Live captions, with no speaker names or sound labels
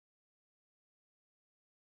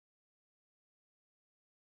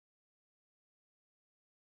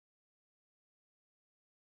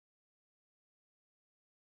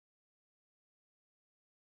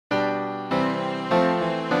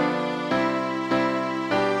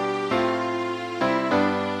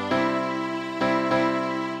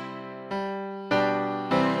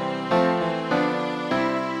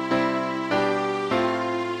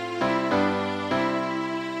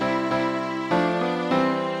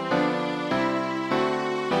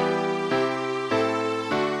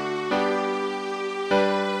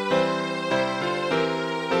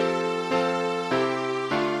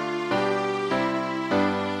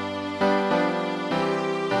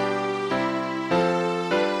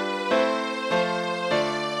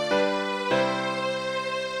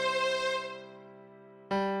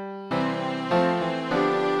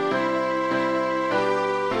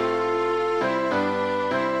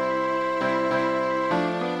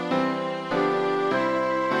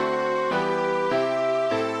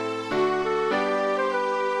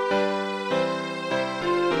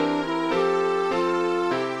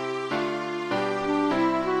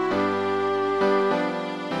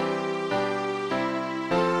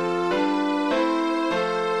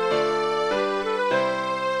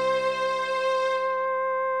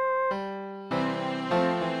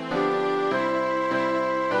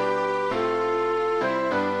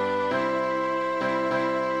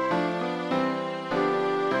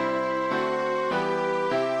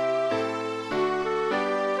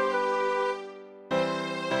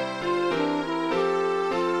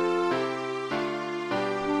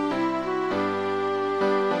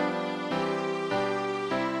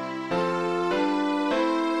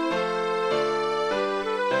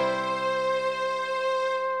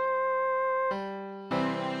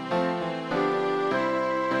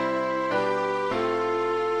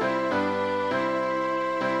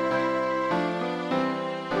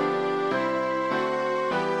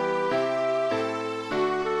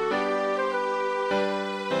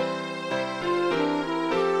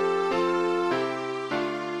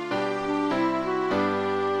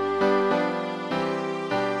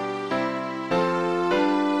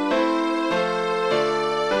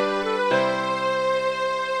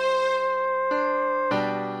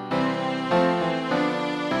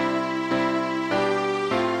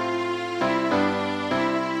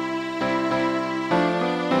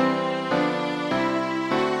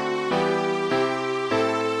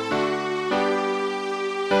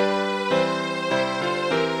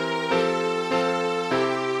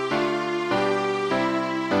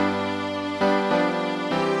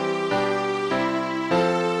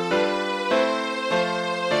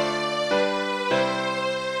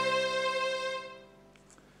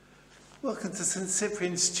St.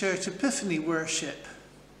 Cyprian's Church Epiphany worship.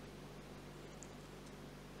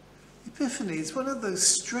 Epiphany is one of those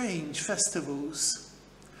strange festivals.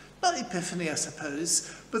 Not Epiphany, I suppose,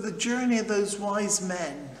 but the journey of those wise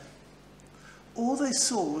men. All they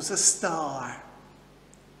saw was a star.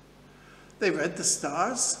 They read the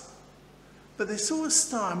stars, but they saw a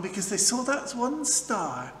star, and because they saw that one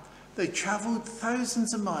star, they travelled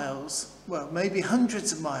thousands of miles, well, maybe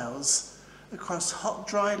hundreds of miles, across hot,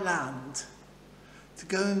 dry land to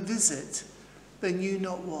go and visit they knew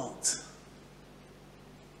not what.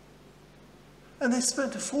 And they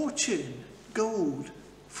spent a fortune, gold,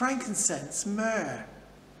 frankincense, myrrh.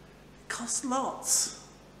 It cost lots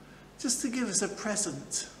just to give us a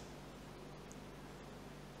present.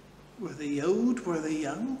 Were they old? Were they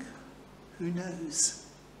young? Who knows?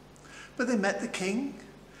 But they met the king.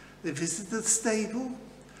 They visited the stable.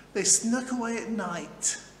 They snuck away at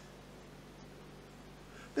night.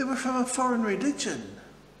 They were from a foreign religion.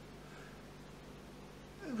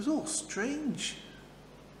 It was all strange.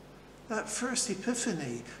 That first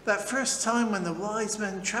Epiphany, that first time when the wise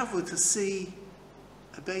men travelled to see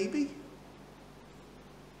a baby.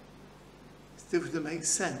 It's difficult to make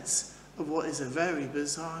sense of what is a very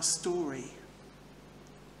bizarre story.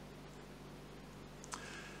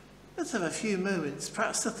 Let's have a few moments,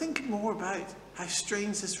 perhaps to think more about how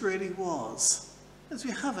strange this really was, as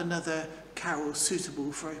we have another carol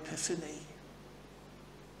suitable for Epiphany.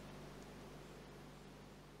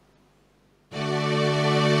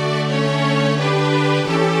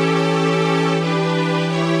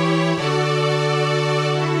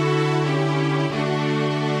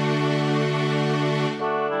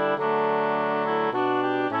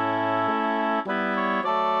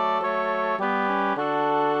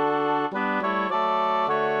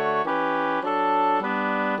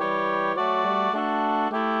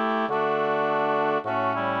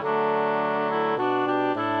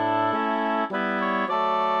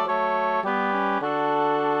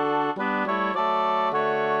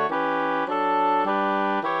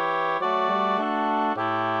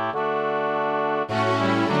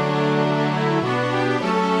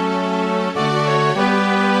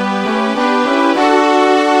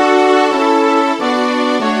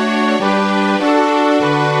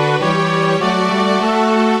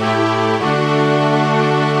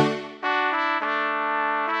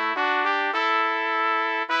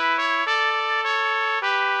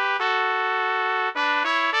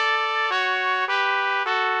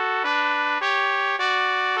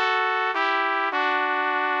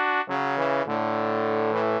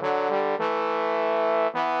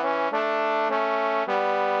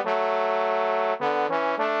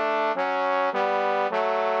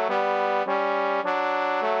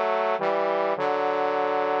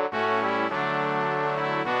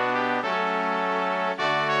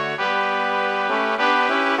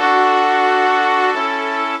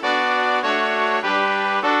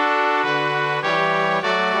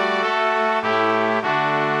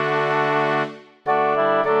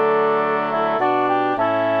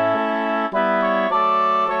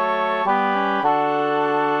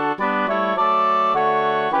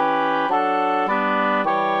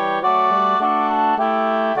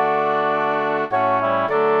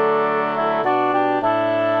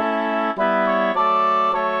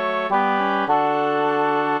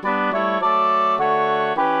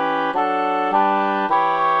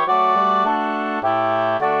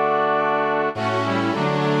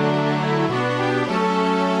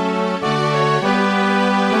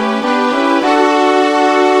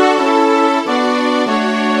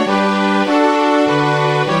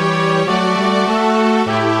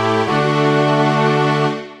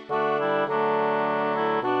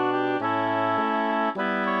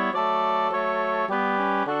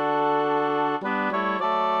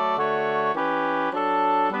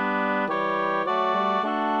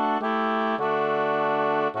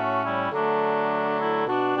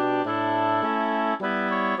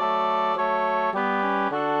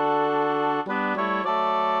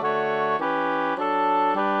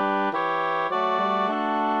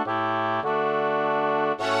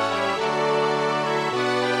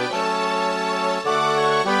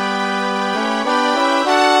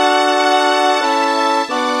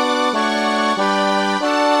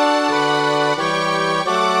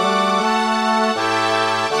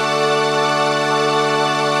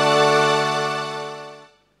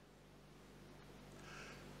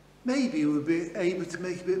 Maybe we'll be able to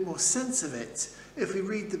make a bit more sense of it if we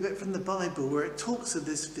read the bit from the Bible where it talks of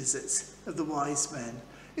this visit of the wise men.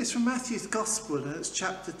 It's from Matthew's Gospel and it's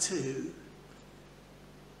chapter 2.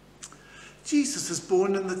 Jesus was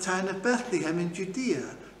born in the town of Bethlehem in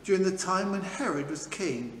Judea during the time when Herod was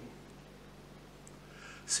king.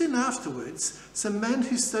 Soon afterwards, some men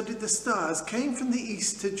who studied the stars came from the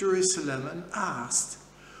east to Jerusalem and asked,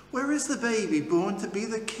 "Where is the baby born to be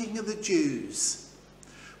the King of the Jews?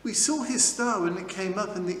 We saw his star when it came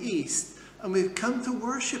up in the east, and we've come to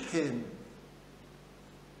worship him."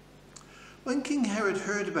 When King Herod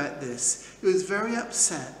heard about this, he was very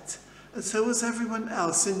upset, and so was everyone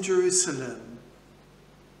else in Jerusalem.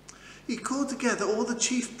 He called together all the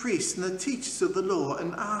chief priests and the teachers of the law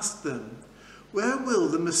and asked them, "Where will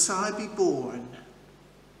the Messiah be born?"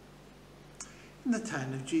 In the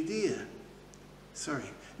town of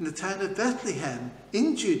Bethlehem,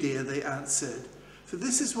 in Judea, they answered. For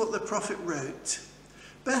this is what the prophet wrote.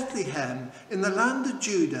 "Bethlehem, in the land of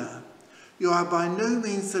Judah, you are by no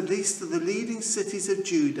means the least of the leading cities of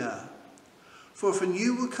Judah. For from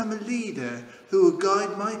you will come a leader who will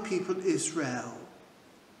guide my people Israel."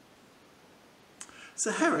 So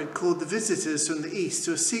Herod called the visitors from the east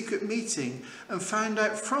to a secret meeting and found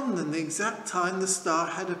out from them the exact time the star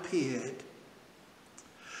had appeared.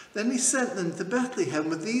 Then he sent them to Bethlehem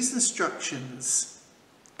with these instructions: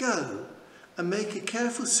 "Go and make a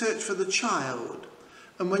careful search for the child,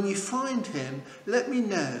 and when you find him, let me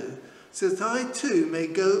know, so that I too may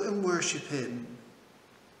go and worship him."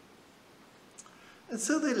 And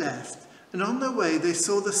so they left, and on their way they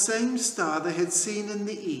saw the same star they had seen in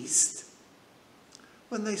the east.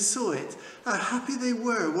 When they saw it, how happy they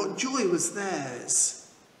were, what joy was theirs.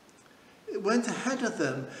 It went ahead of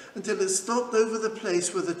them until it stopped over the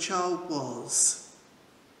place where the child was.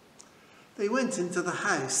 They went into the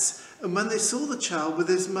house, and when they saw the child with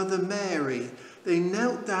his mother Mary, they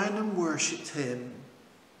knelt down and worshipped him.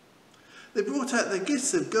 They brought out their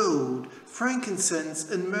gifts of gold, frankincense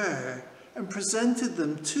and myrrh, and presented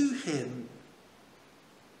them to him.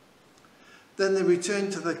 Then they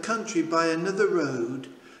returned to their country by another road,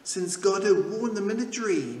 since God had warned them in a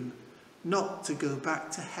dream not to go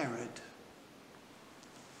back to Herod.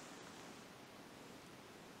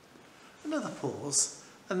 Another pause,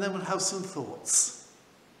 and then we'll have some thoughts.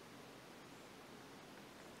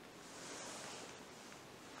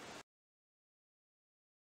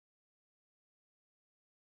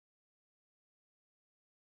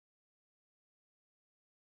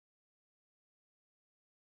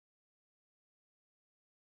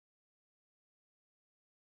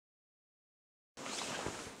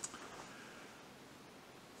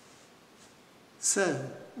 So,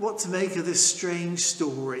 what to make of this strange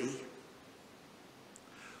story?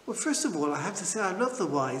 Well, first of all, I have to say I love the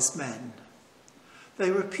wise men.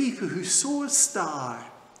 They were people who saw a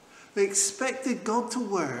star, they expected God to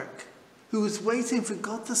work, who was waiting for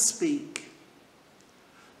God to speak.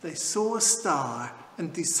 They saw a star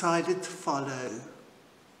and decided to follow.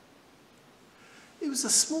 It was a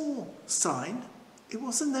small sign. It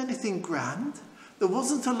wasn't anything grand. There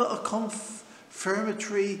wasn't a lot of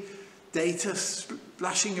confirmatory data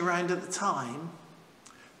splashing around at the time.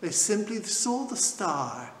 They simply saw the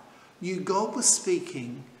star, knew God was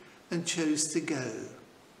speaking, and chose to go.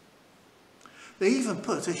 They even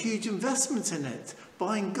put a huge investment in it,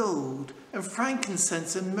 buying gold and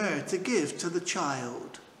frankincense and myrrh to give to the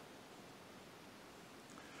child.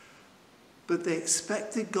 But they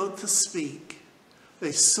expected God to speak.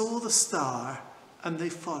 They saw the star and they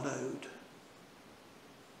followed.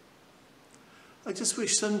 I just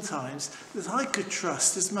wish sometimes that I could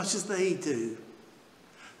trust as much as they do,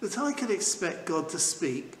 that I could expect God to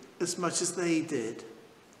speak as much as they did,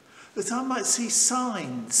 that I might see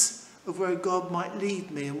signs of where God might lead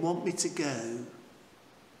me and want me to go.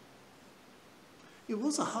 It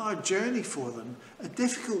was a hard journey for them, a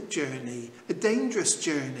difficult journey, a dangerous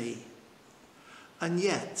journey, and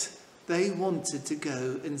yet they wanted to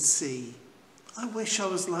go and see. I wish I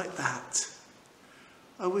was like that.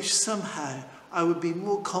 I wish somehow I would be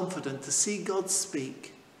more confident to see God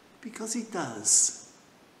speak, because he does.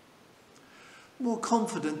 More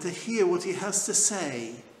confident to hear what he has to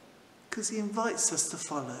say, because he invites us to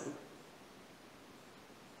follow.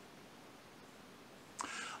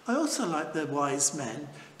 I also like the wise men,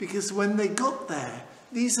 because when they got there,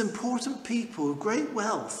 these important people of great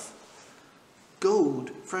wealth,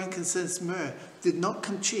 gold, frankincense, myrrh, did not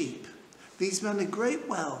come cheap. These men of great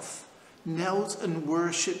wealth knelt and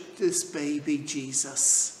worshipped this baby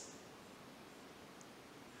Jesus.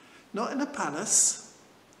 Not in a palace,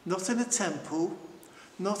 not in a temple,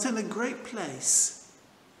 not in a great place.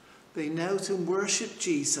 They knelt and worshipped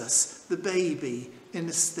Jesus, the baby, in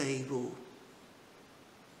a stable.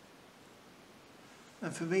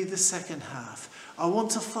 And for me, the second half, I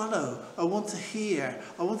want to follow, I want to hear,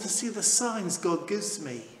 I want to see the signs God gives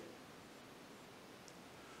me.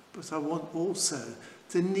 But I want also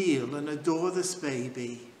to kneel and adore this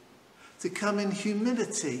baby, to come in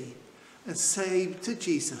humility and say to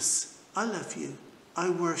Jesus, I love you, I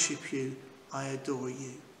worship you, I adore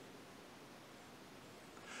you.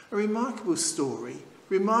 A remarkable story,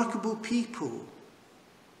 remarkable people,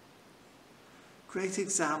 great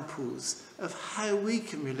examples of how we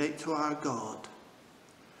can relate to our God.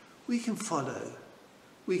 We can follow,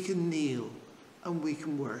 we can kneel, and we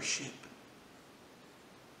can worship.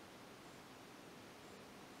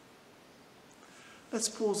 Let's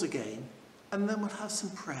pause again, and then we'll have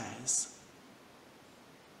some prayers.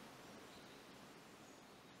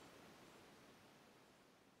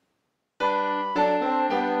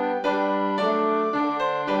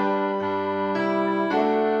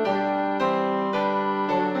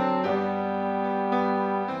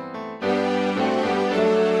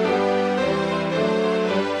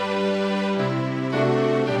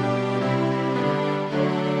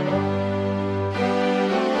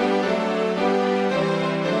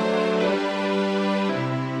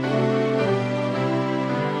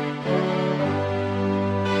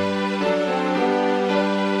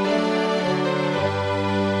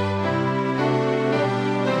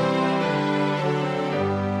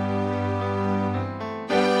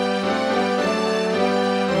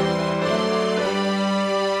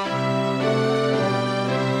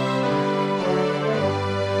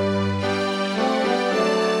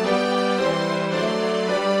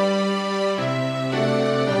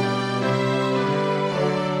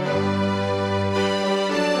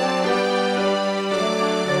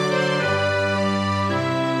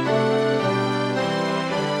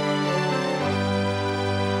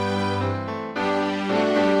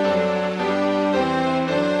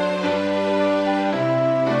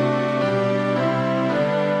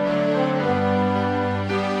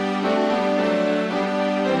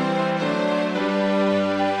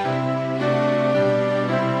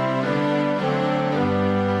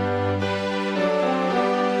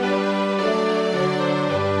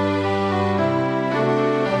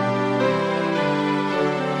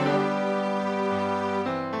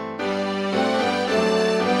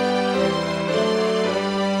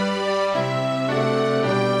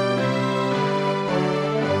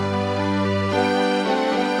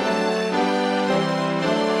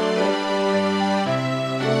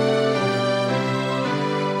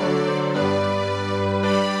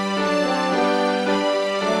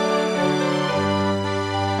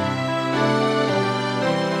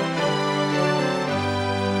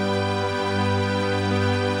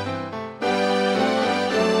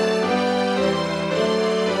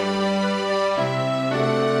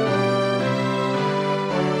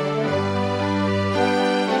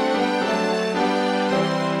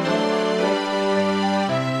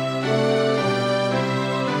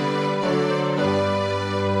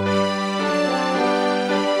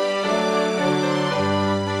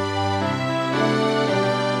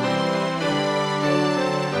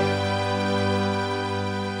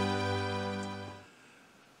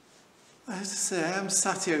 I'm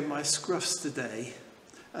sat here in my scruffs today,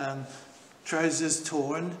 trousers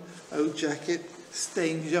torn, old jacket,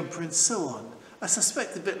 stained jumper and so on. I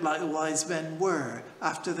suspect a bit like the wise men were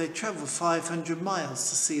after they travelled 500 miles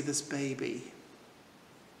to see this baby.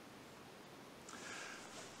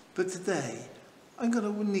 But today, I'm going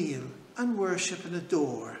to kneel and worship and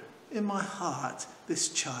adore in my heart this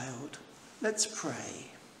child. Let's pray.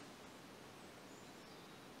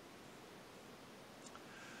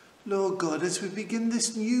 Lord God, as we begin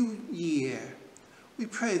this new year, we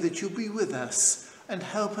pray that you'll be with us and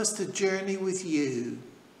help us to journey with you.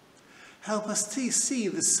 Help us to see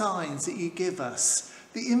the signs that you give us,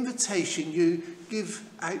 the invitation you give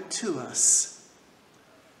out to us.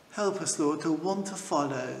 Help us, Lord, to want to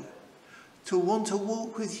follow, to want to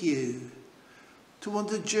walk with you, to want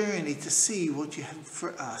to journey to see what you have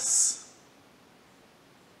for us.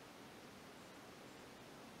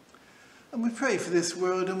 And we pray for this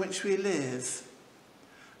world in which we live.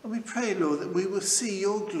 And we pray, Lord, that we will see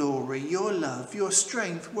your glory, your love, your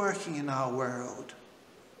strength working in our world.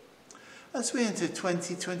 As we enter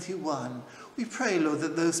 2021, we pray, Lord,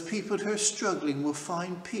 that those people who are struggling will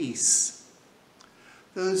find peace.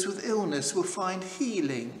 Those with illness will find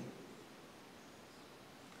healing.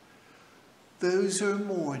 Those who are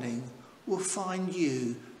mourning will find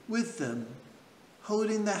you with them,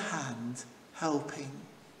 holding their hand, helping.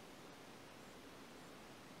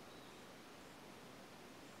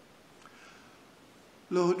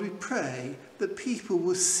 Lord, we pray that people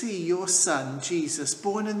will see your Son, Jesus,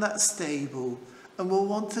 born in that stable, and will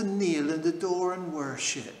want to kneel and adore and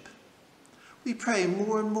worship. We pray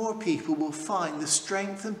more and more people will find the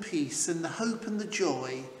strength and peace and the hope and the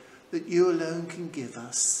joy that you alone can give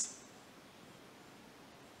us.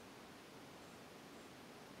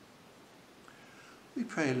 We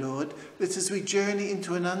pray, Lord, that as we journey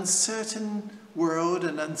into an uncertain world,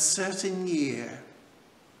 an uncertain year,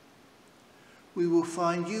 we will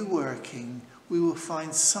find you working. We will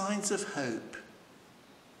find signs of hope.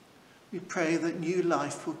 We pray that new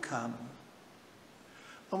life will come.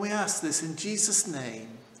 And we ask this in Jesus'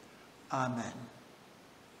 name. Amen.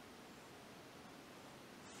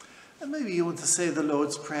 And maybe you want to say the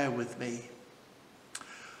Lord's Prayer with me.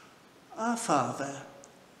 Our Father,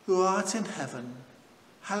 who art in heaven,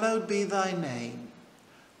 hallowed be thy name.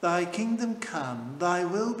 Thy kingdom come, thy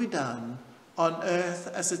will be done, on earth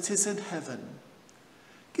as it is in heaven.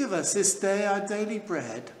 Give us this day our daily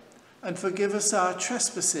bread, and forgive us our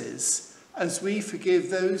trespasses, as we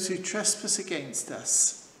forgive those who trespass against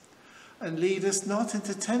us. And lead us not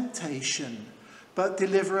into temptation, but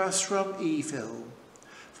deliver us from evil.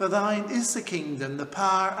 For thine is the kingdom, the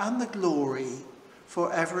power, and the glory,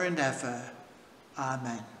 for ever and ever.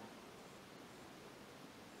 Amen.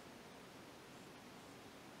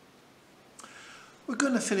 We're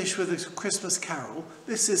going to finish with a Christmas carol.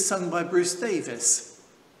 This is sung by Bruce Davis.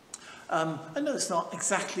 I know it's not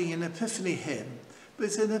exactly an Epiphany hymn, but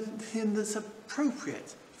it's a hymn that's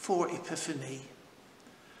appropriate for Epiphany.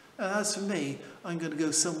 And as for me, I'm going to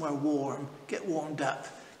go somewhere warm, get warmed up,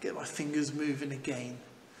 get my fingers moving again.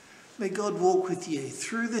 May God walk with you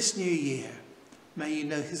through this new year. May you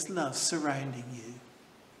know his love surrounding you.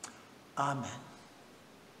 Amen.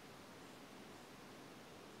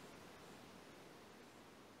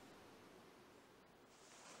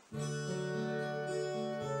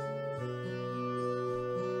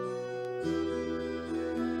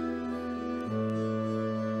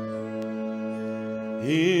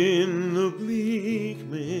 In the bleak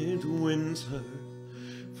midwinter,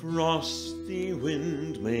 frosty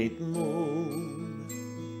wind made moan.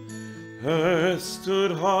 Earth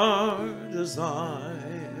stood hard as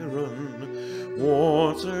iron,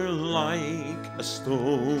 water like a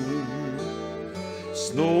stone.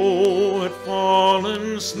 Snow had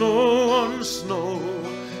fallen, snow on snow,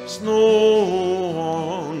 snow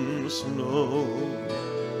on snow.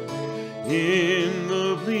 In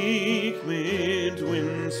the bleak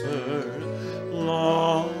midwinter,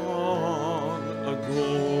 long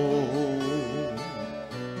ago.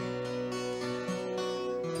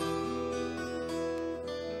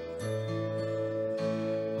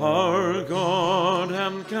 Our God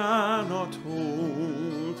hand cannot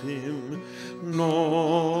hold him,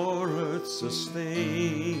 nor earth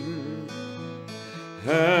sustain.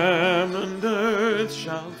 Heaven and earth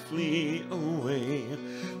shall flee away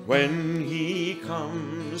when he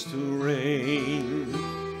comes to reign.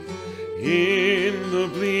 In the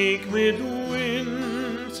bleak midwinter,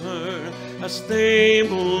 a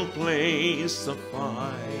stable place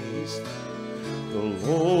sufficed. The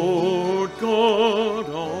Lord God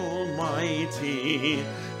Almighty,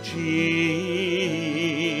 Jesus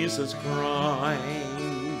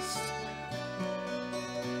Christ.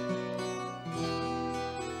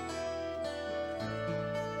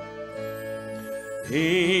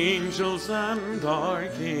 Angels and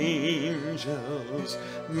archangels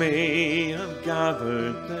may have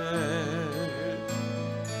gathered there.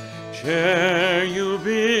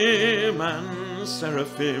 Cherubim and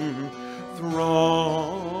seraphim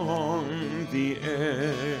throng the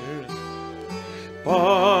air.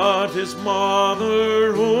 But his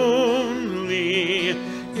mother only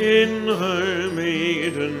in her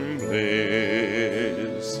maiden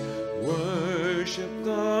bliss worship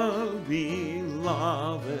the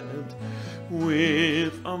beloved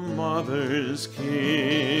with a mother's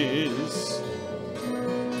kiss.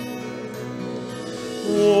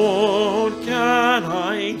 What can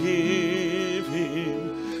I give him,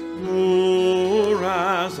 poor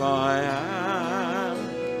as I am?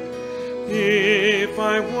 If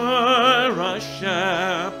I were a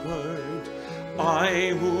shepherd,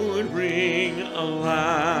 I would bring a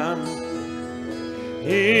lamb.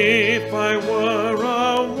 If I were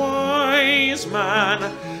a wise man,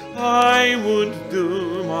 I would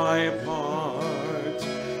do my part.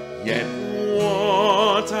 Yet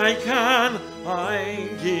what I can, I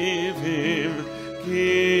give him,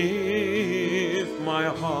 give my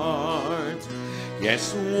heart.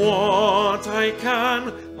 Yes, what I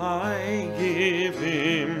can, I give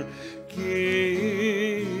him,